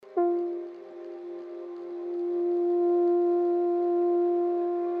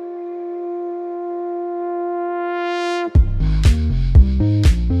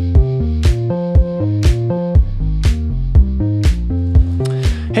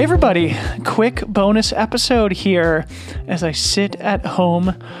Hey everybody, quick bonus episode here as I sit at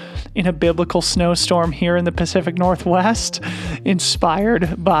home in a biblical snowstorm here in the Pacific Northwest,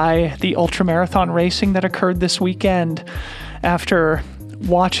 inspired by the ultramarathon racing that occurred this weekend. After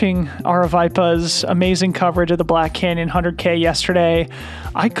watching Aravaipa's amazing coverage of the Black Canyon 100K yesterday,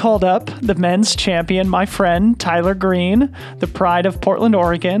 I called up the men's champion, my friend Tyler Green, the pride of Portland,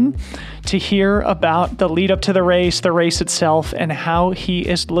 Oregon, to hear about the lead up to the race itself, and how he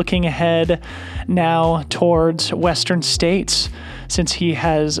is looking ahead now towards Western States, since he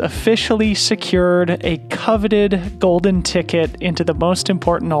has officially secured a coveted golden ticket into the most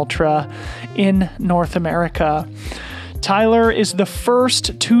important ultra in North America. Tyler is the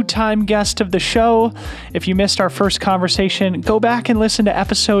first two-time guest of the show. If you missed our first conversation, go back and listen to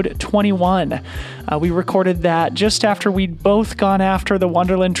episode 21. We recorded that just after we'd both gone after the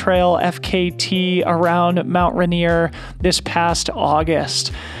Wonderland Trail FKT around Mount Rainier this past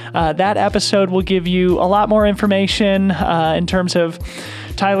August. That episode will give you a lot more information in terms of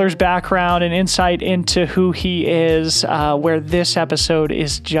Tyler's background and insight into who he is, where this episode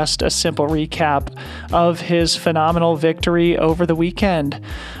is just a simple recap of his phenomenal victory over the weekend.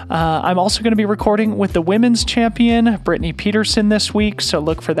 I'm also going to be recording with the women's champion, Brittany Peterson, this week, so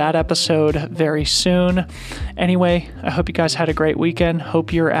look for that episode very soon. Anyway, I hope you guys had a great weekend.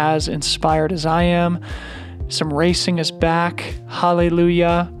 Hope you're as inspired as I am. Some racing is back.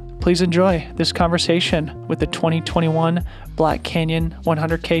 Hallelujah. Please enjoy this conversation with the 2021 Black Canyon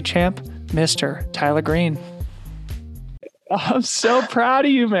 100K champ, Mr. Tyler Green. I'm so proud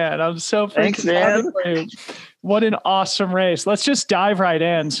of you, man. I'm so Thanks, man. Proud of you. What an awesome race. Let's just dive right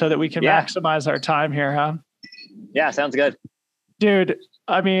in so that we can maximize our time here, huh? Yeah, sounds good. Dude,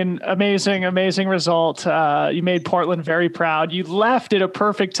 I mean, amazing result. You made Portland very proud. You left at a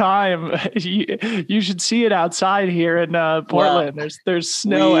perfect time. You should see it outside here in Portland. Well, there's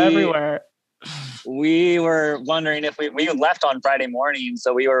snow everywhere. We were wondering if we left on Friday morning,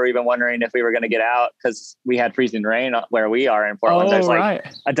 so we were even wondering if we were going to get out because we had freezing rain where we are in Portland. There's like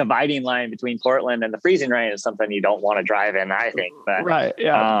a dividing line between Portland, and the freezing rain is something you don't want to drive in, I think. But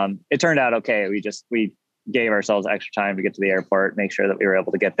it turned out okay. We gave ourselves extra time to get to the airport, make sure that we were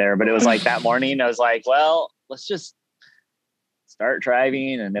able to get there. But it was like that morning, I was like, well, let's just start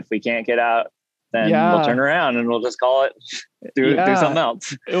driving. And if we can't get out, then we'll turn around and we'll just call it, do something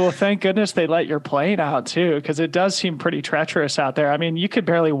else. Well, thank goodness they let your plane out too, because it does seem pretty treacherous out there. I mean, you could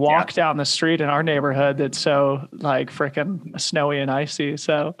barely walk down the street in our neighborhood that's so like freaking snowy and icy.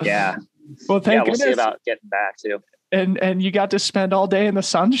 So well, thank goodness. We'll see about getting back too. And you got to spend all day in the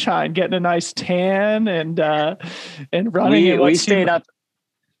sunshine, getting a nice tan and running.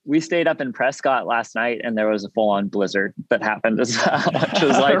 We stayed up in Prescott last night, and there was a full-on blizzard that happened as well, which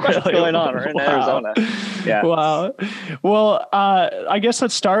was like, really? What's going on? We're in Arizona. Yeah. Wow. Well, I guess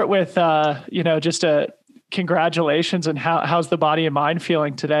let's start with just a congratulations, and how's the body and mind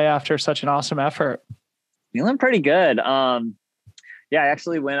feeling today after such an awesome effort? Feeling pretty good. I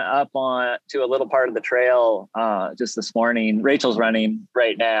actually went up to a little part of the trail just this morning. Rachel's running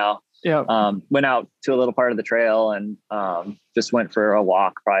right now. Yeah. Went out to a little part of the trail and just went for a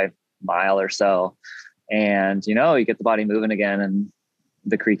walk, probably a mile or so. And you get the body moving again, and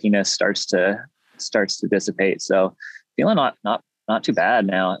the creakiness starts to dissipate. So feeling not too bad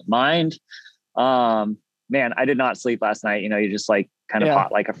now. Mind, man, I did not sleep last night. You're just like kind of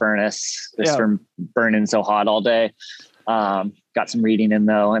hot like a furnace, just from burning so hot all day. Got some reading in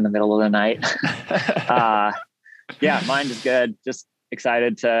though in the middle of the night. Mind is good. Just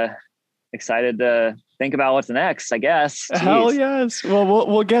excited to think about what's next, I guess. Jeez. Hell yes. Well,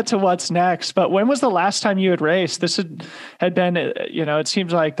 we'll get to what's next, but when was the last time you had raced? This had been, it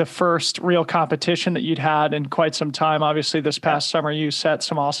seems like the first real competition that you'd had in quite some time. Obviously this past summer, you set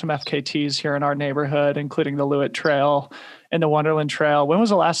some awesome FKTs here in our neighborhood, including the Lewitt Trail and the Wonderland Trail. When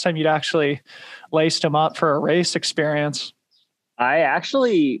was the last time you'd actually laced them up for a race experience? I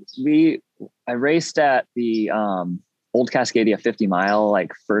raced at the Old Cascadia 50 mile,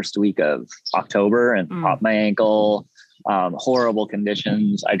 like first week of October, and popped my ankle, horrible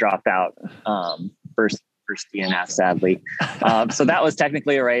conditions. I dropped out first DNF, sadly. So that was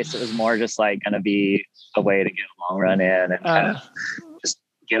technically a race. It was more just like going to be a way to get a long run in and kind of just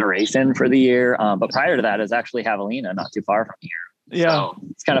get a race in for the year. But prior to that is actually Javelina, not too far from here. Yeah. So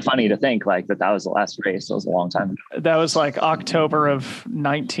it's kind of funny to think like that was the last race. It was a long time ago. That was like October of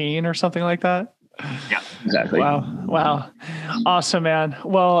 19 or something like that. Yeah, exactly. Wow. Awesome, man.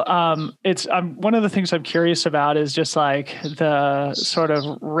 Well, one of the things I'm curious about is just like the sort of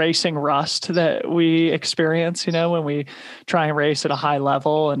racing rust that we experience, when we try and race at a high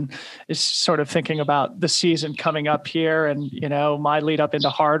level, and is sort of thinking about the season coming up here and, my lead up into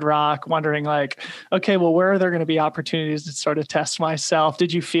Hard Rock, wondering like, okay, well, where are there going to be opportunities to sort of test myself?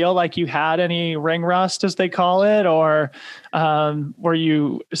 Did you feel like you had any ring rust, as they call it, or were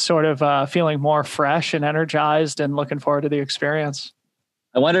you sort of feeling more fresh and energized and looking forward to the experience?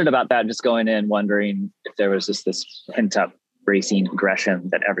 I wondered about that, just going in, wondering if there was just this pent up racing aggression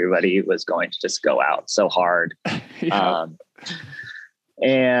that everybody was going to just go out so hard. Yeah.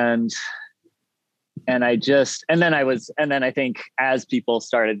 And then I think as people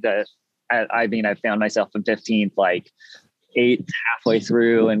started to, I found myself in 15th, like 8th halfway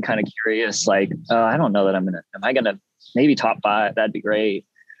through, and kind of curious, like, I don't know that am I going to maybe top 5? That'd be great.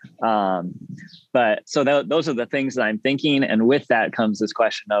 But so those are the things that I'm thinking. And with that comes this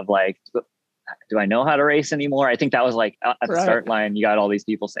question of like, do I know how to race anymore? I think that was like at the start line, you got all these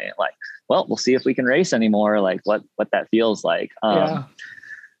people saying like, well, we'll see if we can race anymore. Like what that feels like.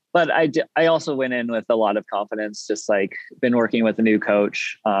 But I also went in with a lot of confidence, just like been working with a new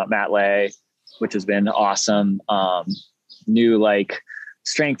coach, Matt Lay, which has been awesome. New like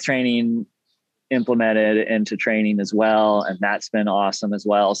strength training implemented into training as well, and that's been awesome as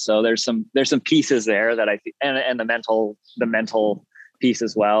well. So there's some pieces there that I think, and the mental piece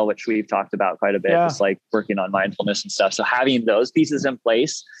as well, which we've talked about quite a bit, just like working on mindfulness and stuff. So having those pieces in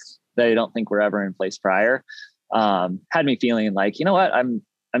place that I don't think were ever in place prior, had me feeling like, you know what, I'm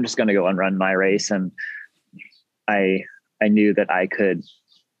just going to go and run my race. And I knew that I could.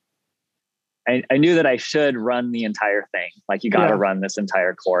 I knew that I should run the entire thing. Like, you got to run this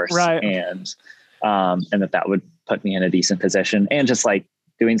entire course, right? And that would put me in a decent position. And just like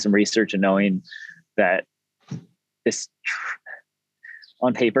doing some research and knowing that this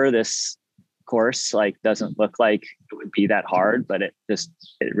on paper, this course like doesn't look like it would be that hard, but it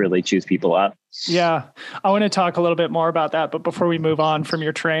really chews people up. Yeah. I want to talk a little bit more about that. But before we move on from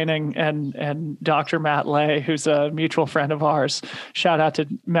your training and Dr. Matt Lay, who's a mutual friend of ours, shout out to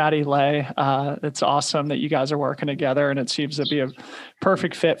Matty Lay. It's awesome that you guys are working together, and it seems to be a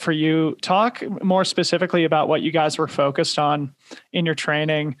perfect fit for you. Talk more specifically about what you guys were focused on in your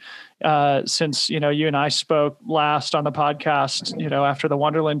training. Since, you and I spoke last on the podcast, after the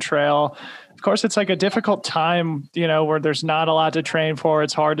Wonderland Trail. Of course, it's like a difficult time, where there's not a lot to train for.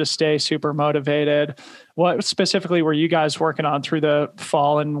 It's hard to stay super motivated. What specifically were you guys working on through the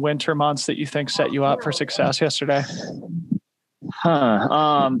fall and winter months that you think set you up for success yesterday?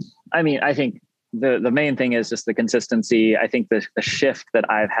 I mean, I think the main thing is just the consistency. I think the shift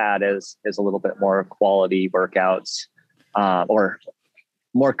that I've had is a little bit more quality workouts, or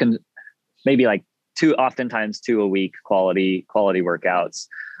more maybe like oftentimes 2 a week quality workouts.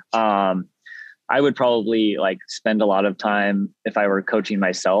 I would probably like spend a lot of time, if I were coaching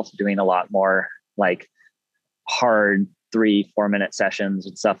myself, doing a lot more like hard 3-4 minute sessions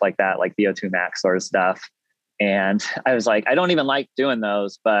and stuff like that, like VO2 max sort of stuff. And I was like, I don't even like doing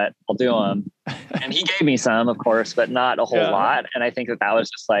those, but I'll do them. And he gave me some, of course, but not a whole lot. And I think that was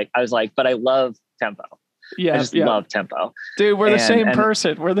just like, I was like, but I love tempo. I just love tempo. Dude, we're the same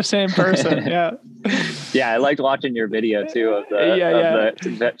person. We're the same person. Yeah. Yeah. I liked watching your video too of the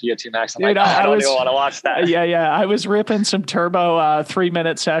VO2 max. I'm like, I don't even want to watch that. Yeah. I was ripping some turbo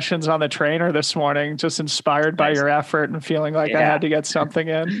 3-minute sessions on the trainer this morning, just inspired by your effort and feeling like I had to get something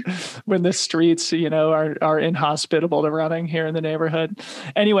in when the streets, are inhospitable to running here in the neighborhood.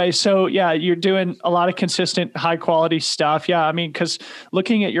 Anyway, so you're doing a lot of consistent high quality stuff. Yeah. I mean, because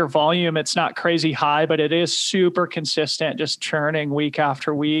looking at your volume, it's not crazy high, but it is super consistent, just churning week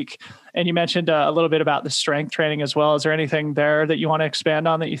after week. And you mentioned a little bit about the strength training as well. Is there anything there that you want to expand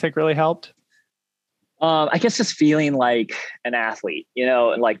on that you think really helped? I guess just feeling like an athlete,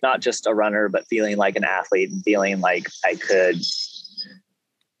 like not just a runner, but feeling like an athlete and feeling like I could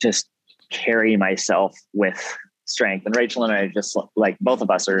just carry myself with strength. And Rachel and I just like, both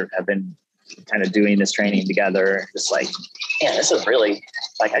of us have been kind of doing this training together. Just like, man, this is really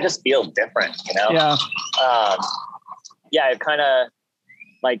like, I just feel different, Yeah. I've kind of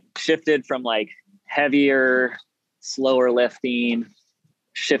like shifted from like heavier, slower lifting,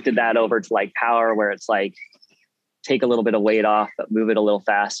 shifted that over to like power, where it's like take a little bit of weight off, but move it a little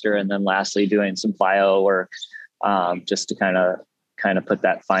faster. And then lastly, doing some plyo work, just to kind of put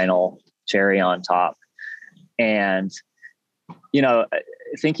that final cherry on top. And,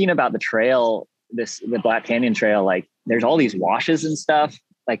 thinking about the trail, the Black Canyon Trail, like there's all these washes and stuff,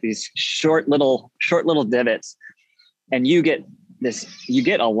 like these short little divots, and you get you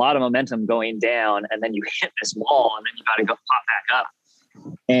get a lot of momentum going down, and then you hit this wall, and then you got to go pop back up.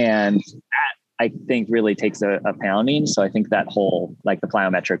 And that, I think, really takes a pounding. So I think that whole, like the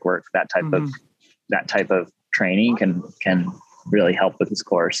plyometric work, that type of training can really help with this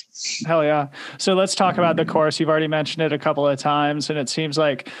course. Hell yeah. So let's talk about the course. You've already mentioned it a couple of times, and it seems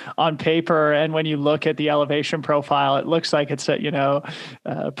like on paper, and when you look at the elevation profile, it looks like it's a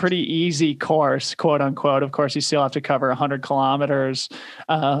pretty easy course, quote unquote. Of course, you still have to cover 100 kilometers.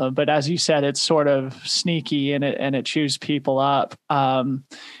 But as you said, it's sort of sneaky and it chews people up.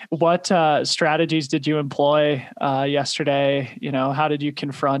 What strategies did you employ yesterday? How did you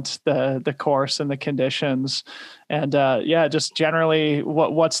confront the course and the conditions? And just generally,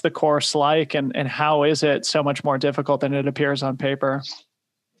 what's the course like, and how is it so much more difficult than it appears on paper?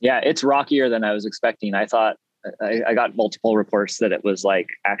 Yeah, it's rockier than I was expecting. I thought I got multiple reports that it was like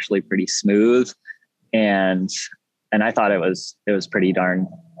actually pretty smooth, and I thought it was pretty darn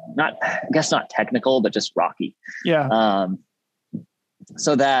not technical, but just rocky. Yeah.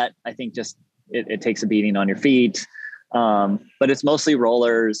 So that, I think, just it takes a beating on your feet, but it's mostly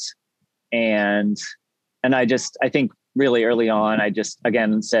rollers, and I think really early on, I just,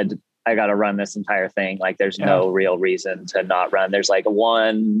 again, said, I got to run this entire thing. Like there's no real reason to not run. There's like a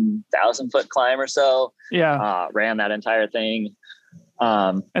 1,000-foot climb or so. Yeah. Ran that entire thing.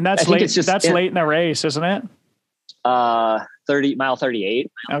 And that's late. That's late in the race, isn't it?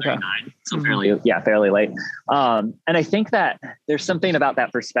 38. Okay. So fairly late. And I think that there's something about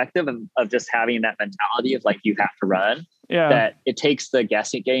that perspective of just having that mentality of like, you have to run, that it takes the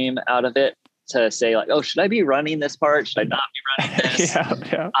guessing game out of it, to say like, oh, should I be running this part? Should I not be running this?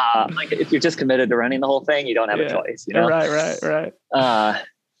 Like if you're just committed to running the whole thing, you don't have a choice, Right.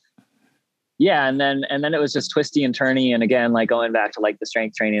 And then it was just twisty and turny. And again, like going back to like the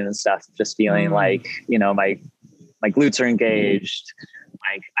strength training and stuff, just feeling like, my glutes are engaged.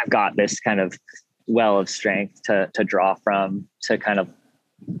 Like I've got this kind of well of strength to draw from, to kind of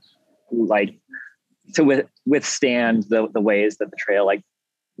like to withstand the ways that the trail like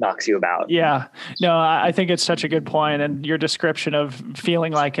knocks you about. Yeah, no, I think it's such a good point, and your description of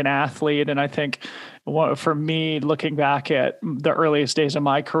feeling like an athlete. And I think for me, looking back at the earliest days of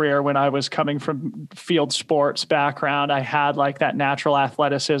my career, when I was coming from field sports background, I had like that natural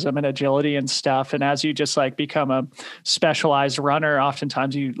athleticism and agility and stuff. And as you just like become a specialized runner,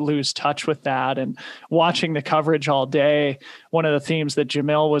 oftentimes you lose touch with that. And watching the coverage all day, one of the themes that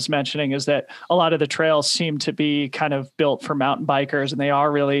Jamil was mentioning is that a lot of the trails seem to be kind of built for mountain bikers, and they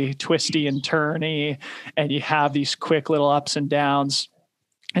are really twisty and turny, and you have these quick little ups and downs.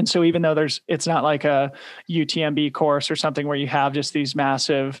 And so even though it's not like a UTMB course or something where you have just these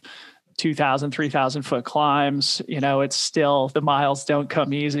massive 2,000, 3,000 foot climbs, it's still, the miles don't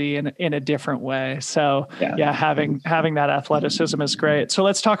come easy in a different way. So having that athleticism is great. So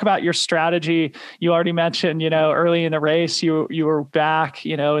let's talk about your strategy. You already mentioned, early in the race, you were back,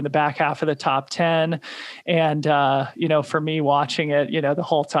 in the back half of the top 10. And, for me watching it, the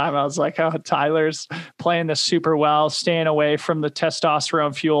whole time I was like, oh, Tyler's playing this super well, staying away from the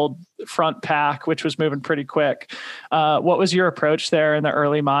testosterone fueled front pack, which was moving pretty quick. What was your approach there in the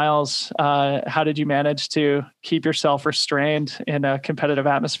early miles? How did you manage to keep yourself restrained in a competitive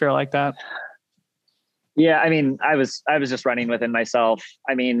atmosphere like that? Yeah, I mean, I was just running within myself.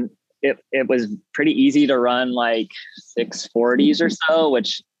 I mean, it was pretty easy to run like 640s or so,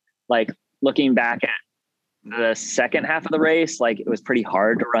 which, like, looking back at the second half of the race, like it was pretty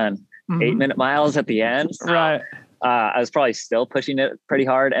hard to run 8-minute miles at the end. So, right. I was probably still pushing it pretty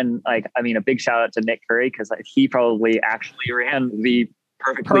hard. And like, I mean, a big shout out to Nick Curry, because he probably actually ran the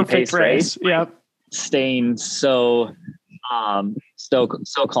perfect paced race. Yep. Staying so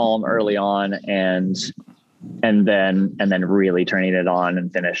calm early on, and then really turning it on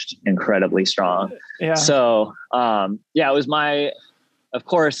and finished incredibly strong. Yeah. So it was of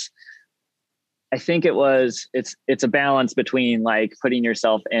course, I think it's a balance between like putting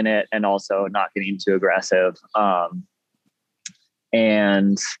yourself in it and also not getting too aggressive. What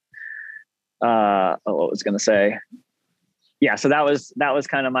was going to say? Yeah. So that was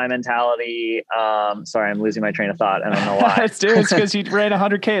kind of my mentality. Sorry, I'm losing my train of thought. I don't know why. It's because you ran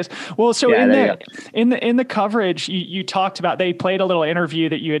 100Ks. Well, so in the coverage, you talked about, they played a little interview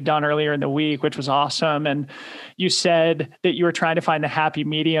that you had done earlier in the week, which was awesome. And you said that you were trying to find the happy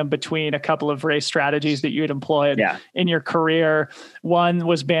medium between a couple of race strategies that you had employed in your career. One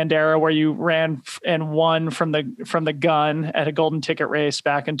was Bandera, where you ran and won from the gun at a golden ticket race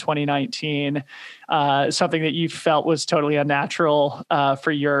back in 2019. something that you felt was totally unnatural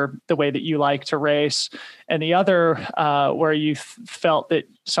for the way that you like to race. And the other where you felt that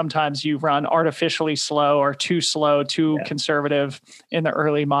sometimes you run artificially slow or too slow, too conservative in the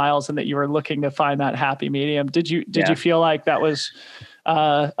early miles, and that you were looking to find that happy medium. Did you feel like that was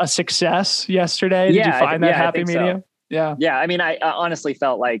a success yesterday? Did you find that happy medium? So. Yeah. Yeah. I mean, I honestly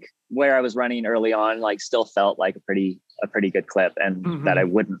felt like where I was running early on, like still felt like a pretty good clip, and that I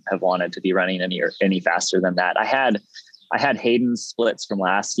wouldn't have wanted to be running any faster than that. I had Hayden's splits from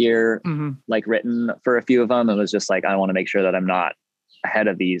last year, like written for a few of them. It was just like, I want to make sure that I'm not ahead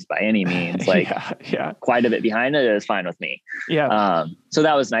of these by any means, like quite a bit behind it is fine with me. Yeah. So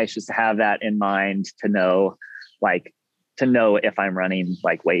that was nice just to have that in mind, to know if I'm running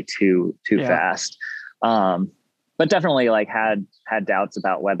like way too fast. But definitely like had doubts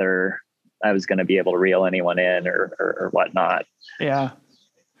about whether I was going to be able to reel anyone in or whatnot. Yeah.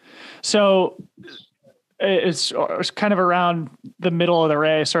 So it's kind of around the middle of the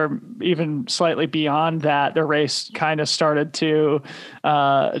race, or even slightly beyond that, the race kind of started to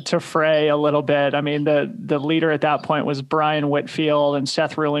fray a little bit. I mean, the leader at that point was Brian Whitfield, and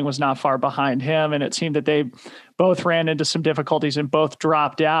Seth Ruling was not far behind him. And it seemed that they both ran into some difficulties and both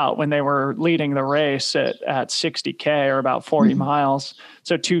dropped out when they were leading the race at 60K, or about 40 miles.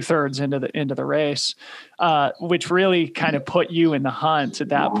 So 2/3 into the race, which really kind of put you in the hunt at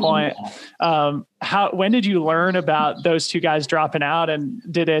that point. When did you learn about those two guys dropping out, and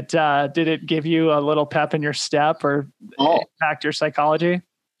did it give you a little pep in your step or impact your psychology?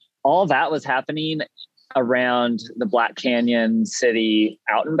 All that was happening around the Black Canyon City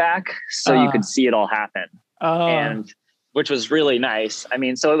out and back. So you could see it all happen. And which was really nice. I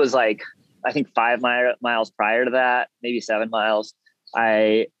mean, so it was like, I think 5 miles prior to that, maybe 7 miles,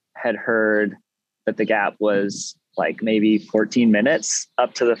 I had heard that the gap was like maybe 14 minutes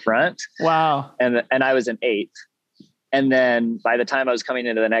up to the front. Wow. And I was in 8th. And then by the time I was coming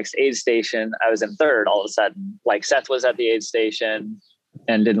into the next aid station, I was in 3rd all of a sudden. Like Seth was at the aid station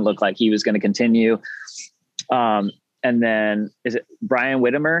and didn't look like he was going to continue. And then is it Brian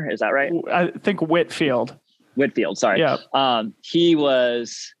Whittimer? Is that right? I think Whitfield, sorry. Yeah. He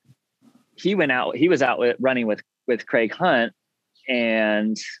was out running with Craig Hunt,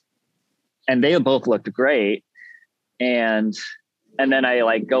 and they both looked great. And then I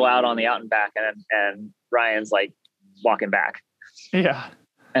like go out on the out and back, and Ryan's like walking back. Yeah.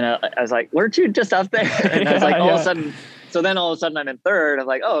 And I was like, weren't you just up there? And I was like, all of a sudden I'm in 3rd. I'm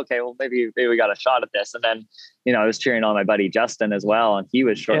like, oh, okay, well maybe we got a shot at this. And then, I was cheering on my buddy Justin as well, and he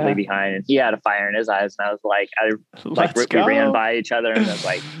was shortly behind, and he had a fire in his eyes. And I was like, we ran by each other, and I was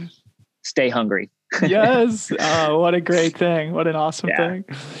like, stay hungry. Yes. Oh, what a great thing. What an awesome thing.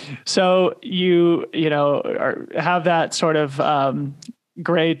 So you have that sort of,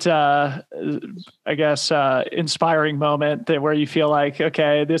 great, inspiring moment where you feel like,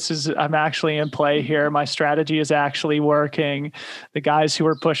 okay, I'm actually in play here. My strategy is actually working. The guys who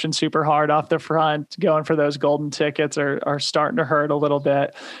were pushing super hard off the front, going for those golden tickets are starting to hurt a little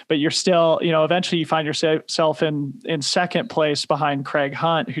bit, but you're still, eventually you find yourself in second place behind Craig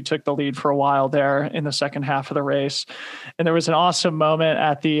Hunt, who took the lead for a while there in the second half of the race. And there was an awesome moment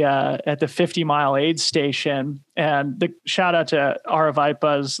at the 50-mile aid station, and the shout out to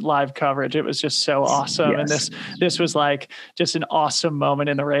Aravaipa's live coverage. It was just so awesome. Yes. And this was like just an awesome moment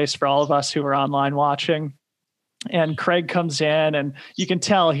in the race for all of us who were online watching. And Craig comes in, and you can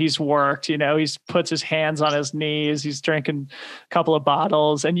tell he's worked, he's puts his hands on his knees. He's drinking a couple of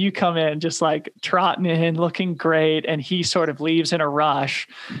bottles, and you come in just like trotting in, looking great. And he sort of leaves in a rush,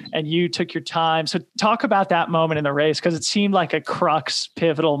 and you took your time. So talk about that moment in the race, because it seemed like a crux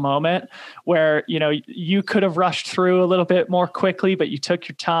pivotal moment where, you could have rushed through a little bit more quickly, but you took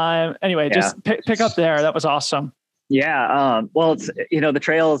your time. Anyway, just pick up there. That was awesome. Yeah. Well, it's, the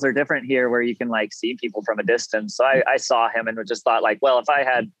trails are different here where you can like see people from a distance. So I saw him and just thought like, well,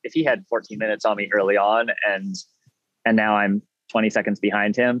 if he had 14 minutes on me early on and now I'm 20 seconds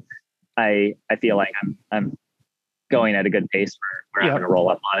behind him, I feel like I'm going at a good pace where I'm going to roll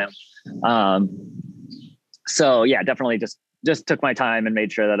up on him. So yeah, definitely just took my time and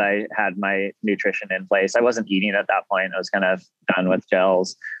made sure that I had my nutrition in place. I wasn't eating at that point. I was kind of done with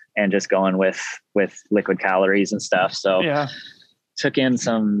gels and just going with liquid calories and stuff. So took in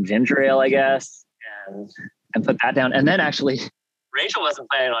some ginger ale, I guess, and put that down. And then actually Rachel wasn't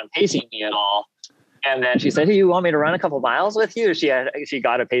planning on pacing me at all. And then she said, "Hey, you want me to run a couple miles with you?" She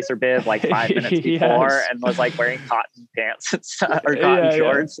got a pacer bib like 5 minutes before and was like wearing cotton pants and stuff, or cotton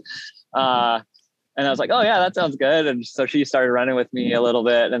shorts. And I was like, "Oh yeah, that sounds good." And so she started running with me a little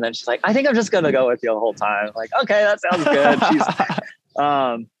bit. And then she's like, "I think I'm just going to go with you the whole time." I'm like, okay, that sounds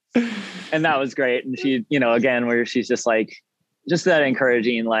good. And that was great. And she, again, where she's just like, just that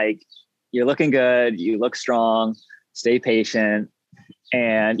encouraging, like, you're looking good, you look strong, stay patient.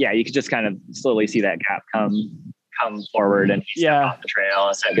 And yeah, you could just kind of slowly see that gap come forward, and he stepped off the trail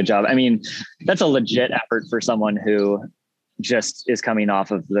and said, good job. I mean, that's a legit effort for someone who just is coming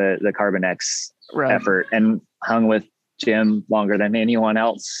off of the Carbon X effort and hung with Jim longer than anyone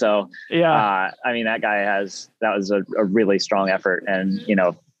else. So I mean, that was a really strong effort, and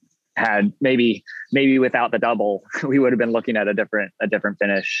had maybe without the double, we would have been looking at a different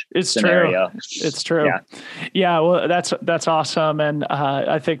finish scenario. It's true. Yeah. Well, that's awesome. And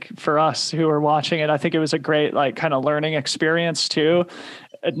I think for us who were watching it, I think it was a great, like, kind of learning experience too.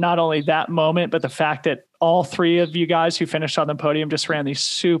 Not only that moment, but the fact that all three of you guys who finished on the podium just ran these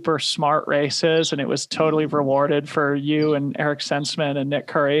super smart races, and it was totally rewarded for you and Eric Sensman and Nick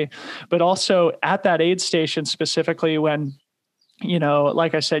Curry. But also at that aid station specifically, when,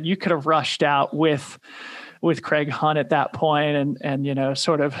 like I said, you could have rushed out with Craig Hunt at that point and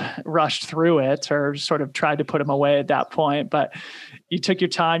sort of rushed through it, or sort of tried to put him away at that point. But you took your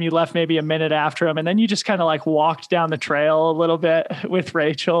time, you left maybe a minute after him, and then you just kind of like walked down the trail a little bit with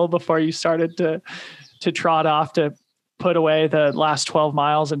Rachel before you started to trot off to put away the last 12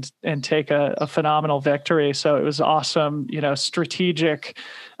 miles and take a phenomenal victory. So it was awesome, strategic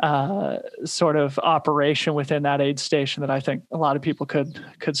sort of operation within that aid station that I think a lot of people could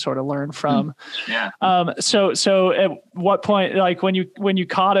sort of learn from. Yeah. So at what point, like when you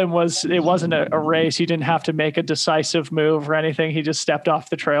caught him, it wasn't a race? You didn't have to make a decisive move or anything. He just stepped off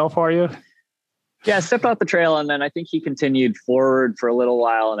the trail for you. Yeah, stepped off the trail, and then I think he continued forward for a little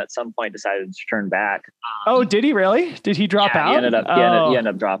while, and at some point decided to turn back. Oh, did he really? Did he drop out? He ended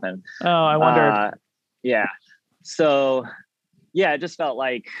up dropping. Oh, I wondered. Yeah. So, yeah, it just felt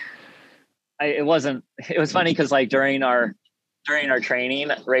like it was funny because like during our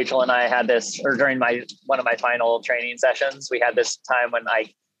training, Rachel and I had this, or during one of my final training sessions, we had this time when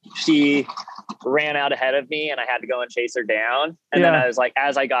she ran out ahead of me and I had to go and chase her down. And then I was like,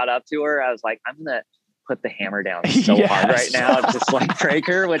 as I got up to her, I was like, I'm going to put the hammer down so hard right now. Just like break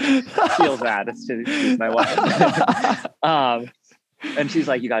her, which feels bad. She's my wife. And she's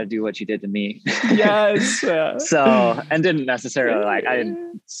like, you got to do what you did to me. Yes. So, and didn't necessarily I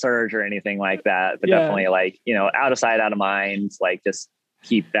didn't surge or anything like that, but definitely like, out of sight, out of mind, like just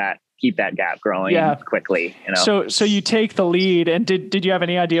keep that gap growing quickly. So you take the lead, and did you have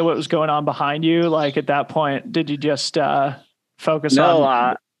any idea what was going on behind you? Like at that point, did you just focus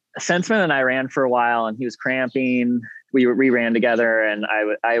on? Sensman and I ran for a while, and he was cramping. We ran together, and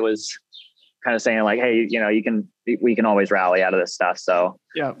I was kind of saying like, hey, we can always rally out of this stuff. So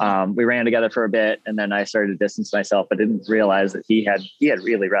we ran together for a bit, and then I started to distance myself, but didn't realize that he had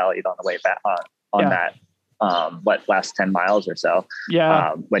really rallied on the way back on that. Last 10 miles or so.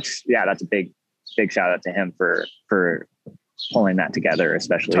 That's a big shout out to him for pulling that together,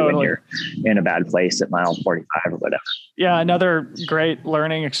 especially when you're in a bad place at mile 45 or whatever. Yeah. Another great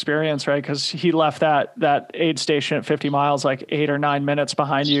learning experience, right? Cause he left that aid station at 50 miles, like 8 or 9 minutes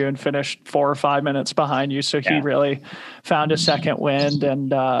behind you, and finished 4 or 5 minutes behind you. So he really found a second wind,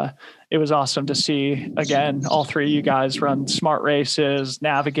 and, it was awesome to see, again, all three of you guys run smart races,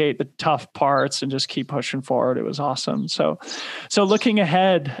 navigate the tough parts, and just keep pushing forward. It was awesome. So looking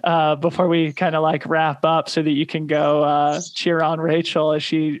ahead, before we kind of like wrap up so that you can go cheer on Rachel as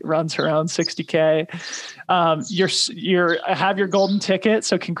she runs her own 60K. You have your golden ticket.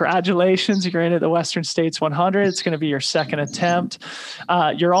 So congratulations. You're in at the Western States 100. It's going to be your second attempt.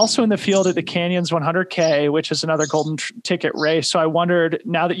 You're also in the field at the Canyons 100K, which is another golden ticket race. So I wondered,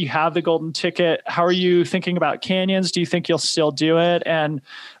 now that you have the golden ticket, how are you thinking about Canyons? Do you think you'll still do it? And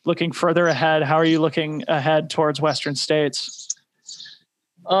looking further ahead, how are you looking ahead towards Western States?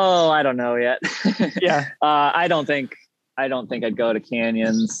 Oh, I don't know yet. Yeah. I don't think I'd go to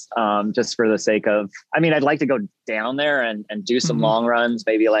Canyons, just for the sake of, I'd like to go down there and do some long runs,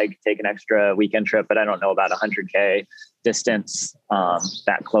 maybe like take an extra weekend trip, but I don't know about 100K distance,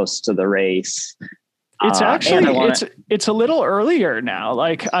 that close to the race. It's actually, it's a little earlier now.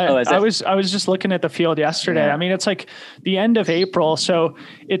 Like I was just looking at the field yesterday. Yeah. It's like the end of April. So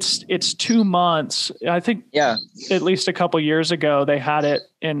it's 2 months. I think at least a couple years ago, they had it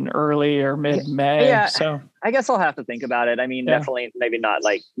in early or mid-May. Yeah. So I guess I'll have to think about it. Definitely maybe not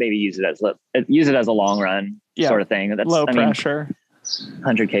maybe use it as a long run sort of thing. That's low pressure.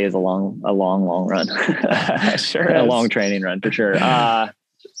 100K is a long run. Sure. A long training run for sure.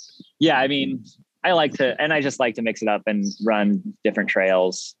 I just like to mix it up and run different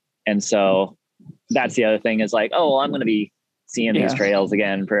trails. And so that's the other thing is like, I'm going to be seeing these trails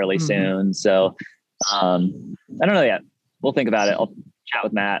again fairly soon. So I don't know yet. We'll think about it. I'll chat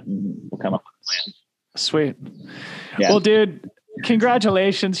with Matt and we'll come up with a plan. Sweet. Yeah. Well, dude,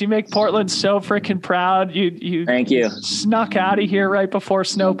 congratulations. You make Portland so freaking proud. You Thank you. Snuck out of here right before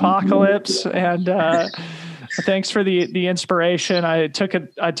Snowpocalypse, and thanks for the inspiration. I took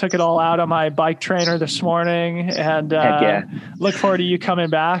it all out on my bike trainer this morning, and look forward to you coming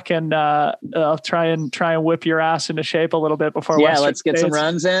back, and I'll try and whip your ass into shape a little bit before. Let's get some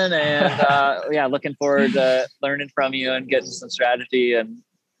runs in, and looking forward to learning from you and getting some strategy and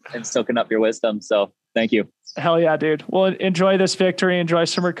soaking up your wisdom. So thank you. Hell yeah, dude. Well, enjoy this victory, enjoy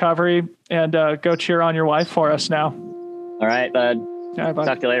some recovery, and go cheer on your wife for us now. All right, bud. All right, bud.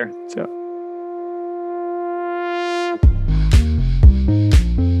 Talk to you later. So.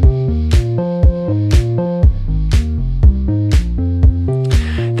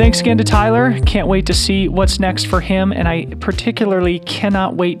 Thanks again to Tyler. Can't wait to see what's next for him, and I particularly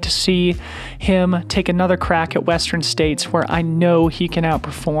cannot wait to see him take another crack at Western States, where I know he can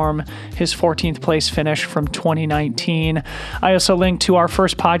outperform his 14th place finish from 2019. I also linked to our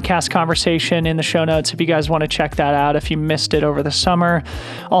first podcast conversation in the show notes if you guys want to check that out if you missed it over the summer.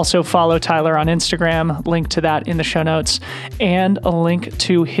 Also follow Tyler on Instagram, link to that in the show notes, and a link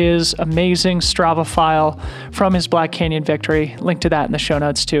to his amazing Strava file from his Black Canyon victory. Link to that in the show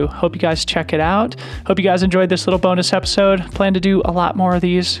notes too. Hope you guys check it out. Hope you guys enjoyed this little bonus episode. Plan to do a lot more of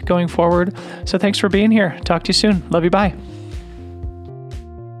these going forward. So thanks for being here. Talk to you soon. Love you. Bye.